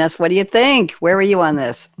Stevens, join us. What do you think? Where are you on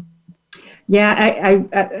this? Yeah,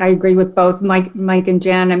 I agree with both Mike and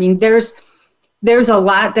Jen. I mean, there's a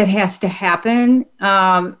lot that has to happen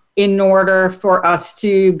in order for us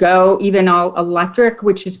to go even all electric,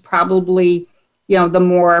 which is probably, the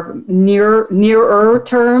more nearer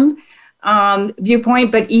term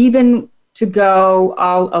viewpoint, but even to go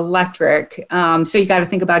all electric. So you got to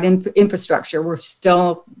think about infrastructure. We're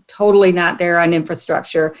still totally not there on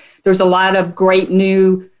infrastructure. There's a lot of great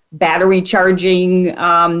new battery charging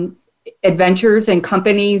adventures and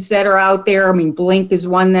companies that are out there. I mean, Blink is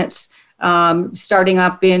one that's starting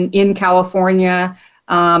up in California.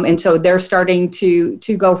 And so they're starting to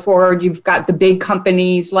go forward. You've got the big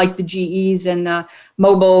companies like the GEs and the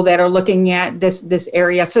Mobile that are looking at this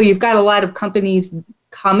area. So you've got a lot of companies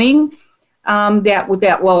coming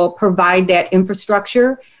that will provide that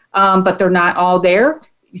infrastructure, but they're not all there.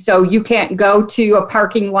 So you can't go to a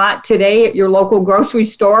parking lot today at your local grocery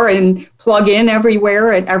store and plug in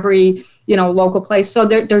everywhere at every local place. So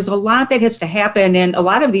there's a lot that has to happen, and a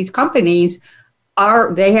lot of these companies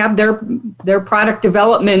they have their product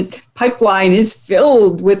development pipeline is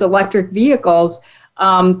filled with electric vehicles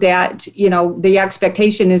that the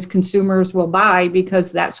expectation is consumers will buy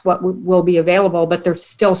because that's what will be available. But there's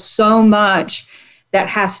still so much that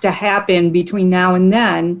has to happen between now and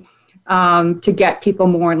then to get people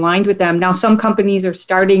more in line with them. Now, some companies are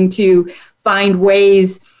starting to find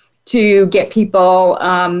ways to get people,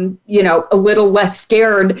 a little less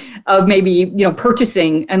scared of maybe,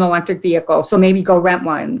 purchasing an electric vehicle. So maybe go rent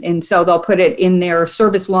one. And so they'll put it in their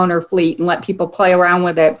service loaner fleet and let people play around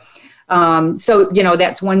with it. So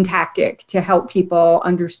that's one tactic to help people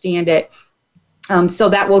understand it. So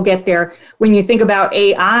that will get there. When you think about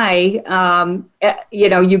AI,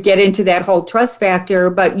 you get into that whole trust factor,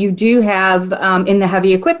 but you do have in the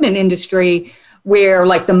heavy equipment industry where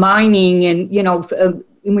like the mining and,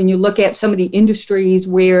 when you look at some of the industries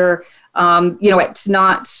where, it's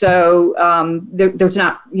not so, there's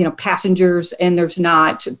not, passengers and there's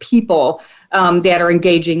not people that are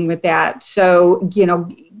engaging with that. So,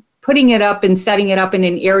 putting it up and setting it up in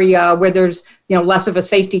an area where there's, less of a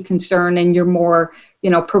safety concern and you're more,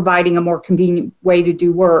 providing a more convenient way to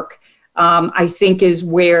do work, I think is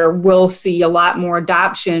where we'll see a lot more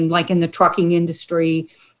adoption, like in the trucking industry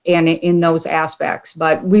and in those aspects.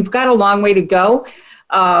 But we've got a long way to go.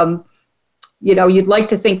 You'd like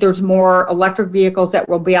to think there's more electric vehicles that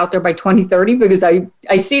will be out there by 2030 because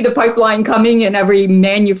I see the pipeline coming in every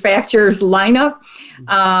manufacturer's lineup.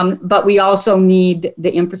 But we also need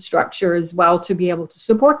the infrastructure as well to be able to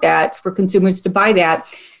support that for consumers to buy that.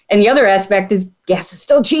 And the other aspect is gas is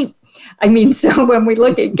still cheap. So when we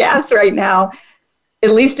look at gas right now,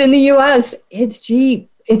 at least in the US, it's cheap.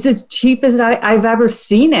 It's as cheap as I've ever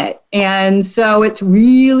seen it. And so it's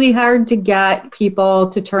really hard to get people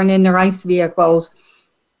to turn in their ICE vehicles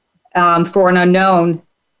for an unknown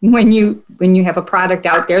when you have a product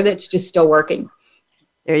out there that's just still working.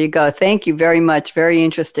 There you go. Thank you very much. Very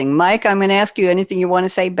interesting. Mike, I'm going to ask you anything you want to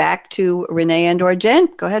say back to Renee and or Jen.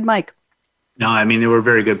 Go ahead, Mike. No, there were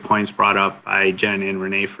very good points brought up by Jen and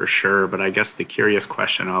Renee for sure. But I guess the curious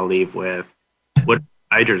question I'll leave with, what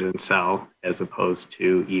hydrogen cell as opposed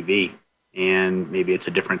to EV? And maybe it's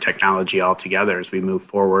a different technology altogether as we move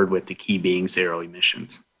forward with the key being zero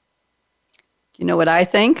emissions. You know what I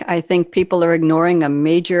think? I think people are ignoring a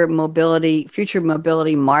major future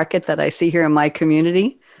mobility market that I see here in my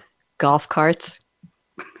community, golf carts.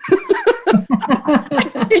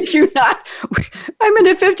 Did you not? I'm in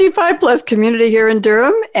a 55 plus community here in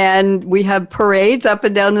Durham, and we have parades up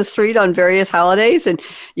and down the street on various holidays. And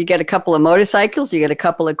you get a couple of motorcycles, you get a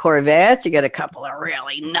couple of Corvettes, you get a couple of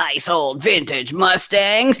really nice old vintage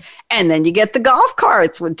Mustangs, and then you get the golf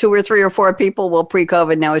carts with 2 or 3 or 4 people. Well,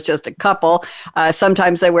 pre-COVID, now it's just a couple.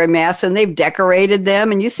 Sometimes they wear masks and they've decorated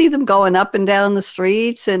them, and you see them going up and down the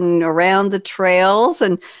streets and around the trails,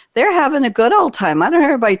 and they're having a good old time. I don't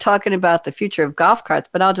hear everybody talking about the future of golf carts,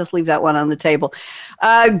 but I'll just leave that one on the table.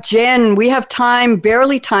 Jen, we have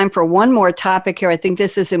barely time for one more topic here. I think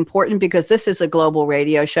this is important because this is a global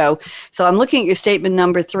radio show. So I'm looking at your statement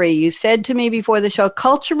number 3. You said to me before the show,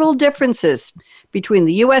 cultural differences between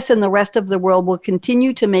the U.S. and the rest of the world will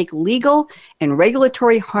continue to make legal and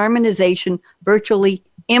regulatory harmonization virtually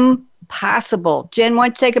impossible. Jen, why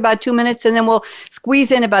don't you take about 2 minutes and then we'll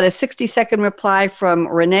squeeze in about a 60-second reply from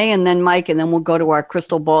Renee and then Mike, and then we'll go to our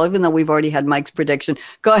crystal ball, even though we've already had Mike's prediction.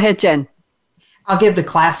 Go ahead, Jen. I'll give the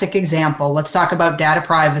classic example. Let's talk about data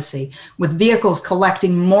privacy. With vehicles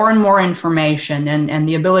collecting more and more information and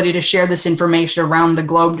the ability to share this information around the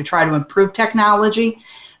globe to try to improve technology,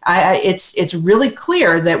 it's really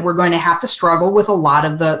clear that we're going to have to struggle with a lot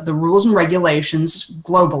of the rules and regulations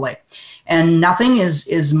globally. And nothing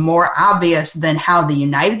is more obvious than how the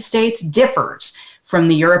United States differs from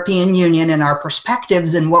the European Union in our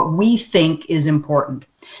perspectives and what we think is important.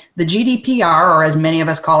 The GDPR, or as many of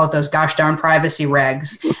us call it, those gosh darn privacy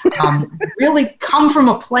regs, really come from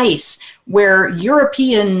a place where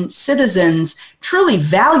European citizens truly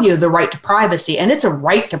value the right to privacy. And it's a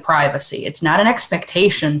right to privacy. It's not an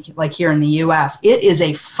expectation like here in the US. It is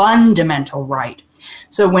a fundamental right.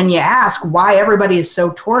 So when you ask why everybody is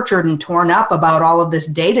so tortured and torn up about all of this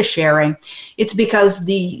data sharing, it's because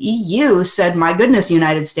the EU said, my goodness,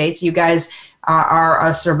 United States, you guys are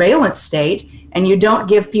a surveillance state and you don't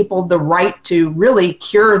give people the right to really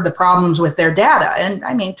cure the problems with their data.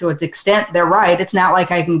 And to an extent, they're right. It's not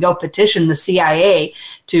like I can go petition the CIA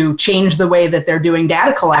to change the way that they're doing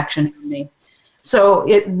data collection for me. So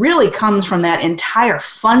it really comes from that entire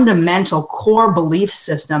fundamental core belief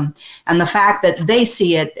system and the fact that they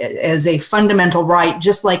see it as a fundamental right,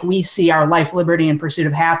 just like we see our life, liberty, and pursuit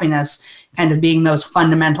of happiness kind of being those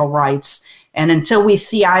fundamental rights. And until we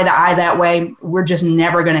see eye to eye that way, we're just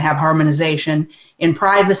never going to have harmonization in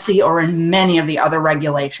privacy or in many of the other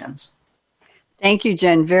regulations. Thank you,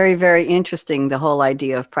 Jen. Very, very interesting, the whole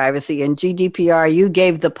idea of privacy. And GDPR, you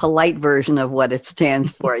gave the polite version of what it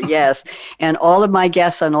stands for, yes. And all of my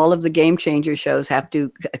guests on all of the Game Changer shows have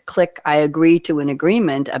to click, I agree to an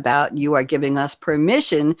agreement about you are giving us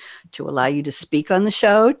permission to allow you to speak on the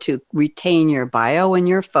show, to retain your bio and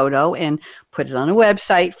your photo, and put it on a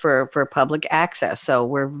website for public access. So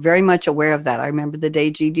we're very much aware of that. I remember the day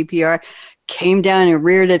GDPR came down and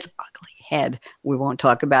reared its ugly head. We won't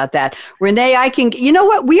talk about that. Renee, you know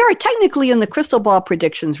what? We are technically in the crystal ball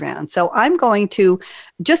predictions round. So I'm going to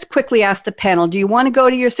just quickly ask the panel, do you want to go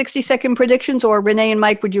to your 60-second predictions, or Renee and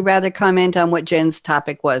Mike, would you rather comment on what Jen's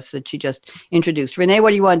topic was that she just introduced? Renee,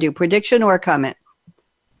 what do you want to do? Prediction or comment?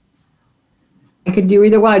 I could do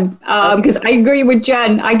either one because I agree with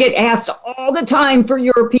Jen. I get asked all the time for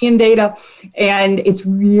European data, and it's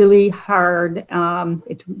really hard.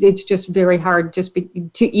 It's just very hard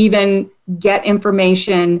to even get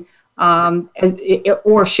information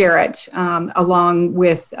or share it along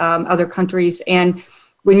with other countries. And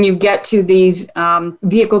when you get to these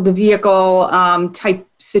vehicle-to-vehicle type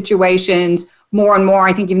situations, more and more,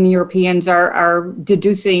 I think even the Europeans are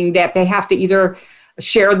deducing that they have to either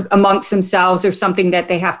share amongst themselves or something that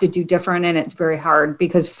they have to do different, and it's very hard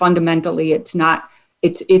because fundamentally it's not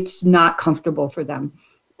comfortable for them.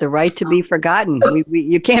 The right to be forgotten.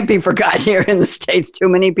 You can't be forgotten here in the States. Too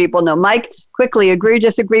many people know. Mike, quickly, agree or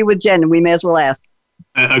disagree with Jen, and we may as well ask.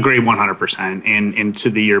 Agree 100%. And to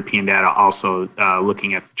the European data, also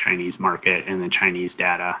looking at the Chinese market, and the Chinese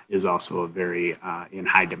data is also a very in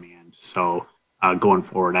high demand. So going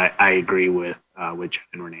forward, I agree with Jen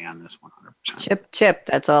and Renee on this 100%. Chip.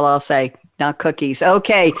 That's all I'll say. Not cookies.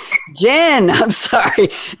 Okay, Jen, I'm sorry.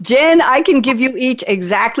 Jen, I can give you each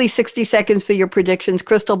exactly 60 seconds for your predictions.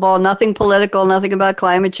 Crystal ball, nothing political, nothing about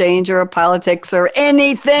climate change or politics or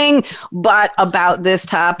anything but about this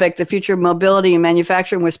topic, the future of mobility and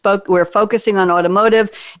manufacturing. We're focusing on automotive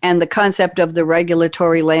and the concept of the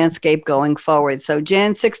regulatory landscape going forward. So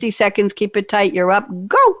Jen, 60 seconds, keep it tight. You're up.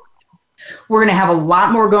 Go. We're going to have a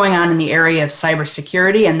lot more going on in the area of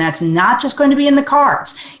cybersecurity, and that's not just going to be in the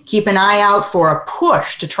cars. Keep an eye out for a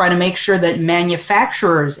push to try to make sure that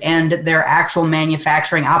manufacturers and their actual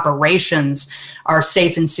manufacturing operations are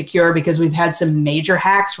safe and secure, because we've had some major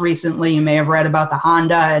hacks recently. You may have read about the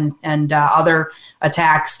Honda and other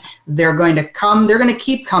attacks. They're going to come. They're going to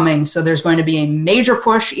keep coming. So there's going to be a major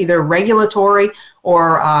push, either regulatory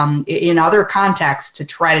or in other contexts, to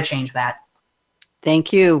try to change that.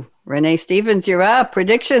 Thank you. Renee Stevens, you're up.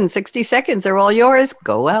 Prediction, 60 seconds. They're all yours.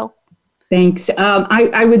 Go well. Thanks.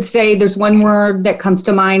 I would say there's one word that comes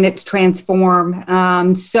to mind. It's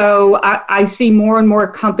transform. So I see more and more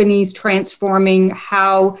companies transforming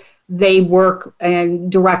how they work,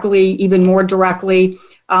 and even more directly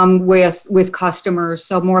with customers.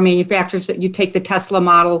 So more manufacturers, that you take the Tesla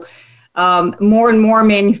model, more and more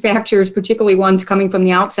manufacturers, particularly ones coming from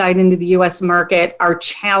the outside into the U.S. market, are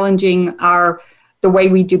challenging the way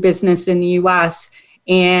we do business in the U.S.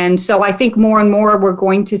 And so I think more and more we're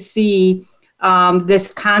going to see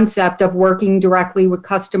this concept of working directly with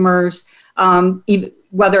customers,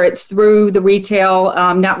 whether it's through the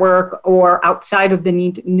retail network or outside of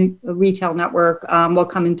the retail network, will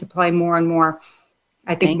come into play more and more.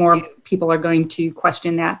 I think more people are going to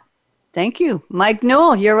question that. Thank you. Mike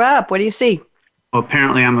Newell, you're up. What do you see? Well,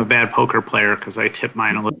 apparently I'm a bad poker player because I tip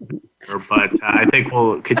mine a little bit, but I think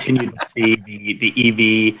we'll continue to see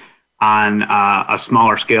the EV on a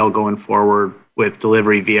smaller scale going forward, with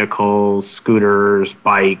delivery vehicles, scooters,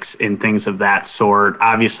 bikes, and things of that sort.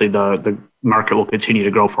 Obviously, the market will continue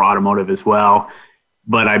to grow for automotive as well,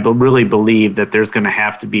 but I really believe that there's going to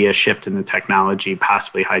have to be a shift in the technology,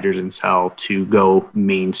 possibly hydrogen cell, to go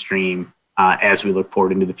mainstream as we look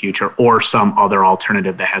forward into the future, or some other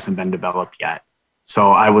alternative that hasn't been developed yet.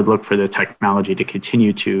 So I would look for the technology to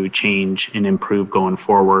continue to change and improve going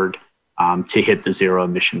forward to hit the zero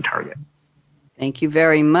emission target. Thank you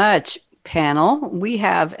very much, panel. We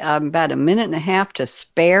have about a minute and a half to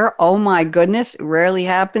spare. Oh my goodness, it rarely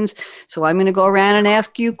happens. So I'm going to go around and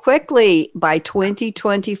ask you quickly, by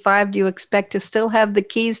 2025, do you expect to still have the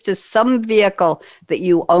keys to some vehicle that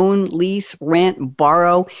you own, lease, rent,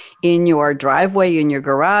 borrow in your driveway, in your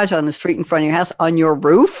garage, on the street in front of your house, on your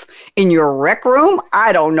roof, in your rec room?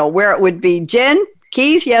 I don't know where it would be. Jen,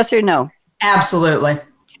 keys, yes or no? Absolutely.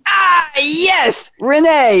 Yes.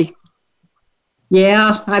 Renee?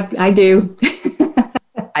 Yeah, I do.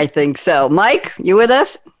 I think so. Mike, you with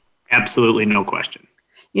us? Absolutely, no question.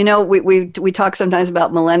 You know, we talk sometimes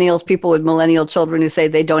about millennials, people with millennial children who say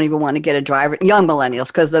they don't even want to get a driver, young millennials,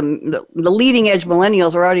 because the leading edge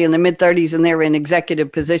millennials are already in their mid-30s and they're in executive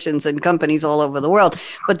positions in companies all over the world.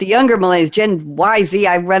 But the younger millennials, Gen Y, Z,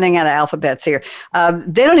 I'm running out of alphabets here,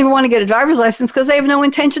 they don't even want to get a driver's license because they have no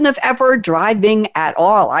intention of ever driving at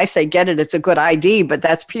all. I say get it, it's a good ID, but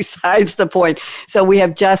that's besides the point. So we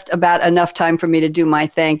have just about enough time for me to do my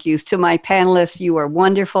thank yous. To my panelists, you are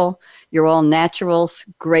wonderful. You're all naturals,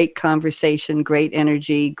 great conversation, great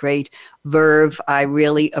energy, great verve. I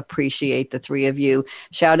really appreciate the three of you.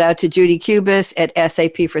 Shout out to Judy Cubis at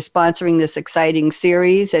SAP for sponsoring this exciting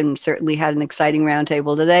series, and certainly had an exciting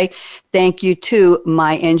roundtable today. Thank you to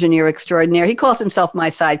my engineer extraordinaire. He calls himself my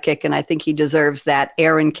sidekick, and I think he deserves that.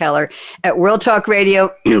 Aaron Keller at World Talk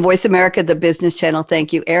Radio, Voice America, the business channel.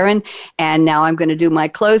 Thank you, Aaron. And now I'm going to do my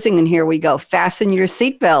closing, and here we go. Fasten your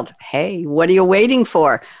seatbelt. Hey, what are you waiting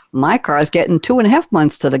for? My car's getting 2.5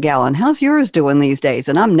 months to the gallon. How's yours doing these days?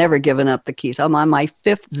 And I'm never giving up the keys. I'm on my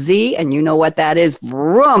 5th Z, and you know what that is.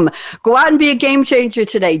 Vroom. Go out and be a game changer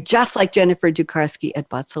today, just like Jennifer Dukarski at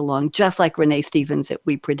Butzel Long, just like Renee Stevens at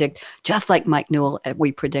We Predict, just like Mike Newell at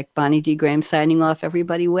We Predict. Bonnie D. Graham signing off.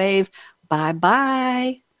 Everybody wave.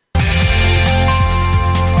 Bye-bye.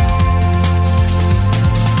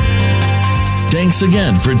 Thanks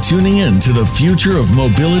again for tuning in to the Future of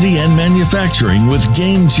Mobility and Manufacturing with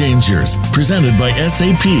Game Changers, presented by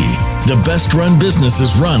SAP. The best run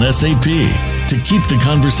businesses run SAP. To keep the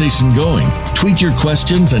conversation going, tweet your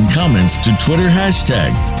questions and comments to Twitter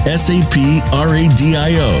hashtag #SAPRADIO.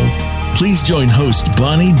 Please join host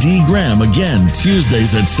Bonnie D. Graham again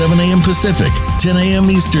Tuesdays at 7 a.m. Pacific, 10 a.m.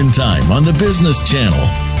 Eastern Time on the Business Channel.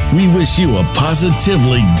 We wish you a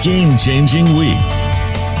positively game-changing week.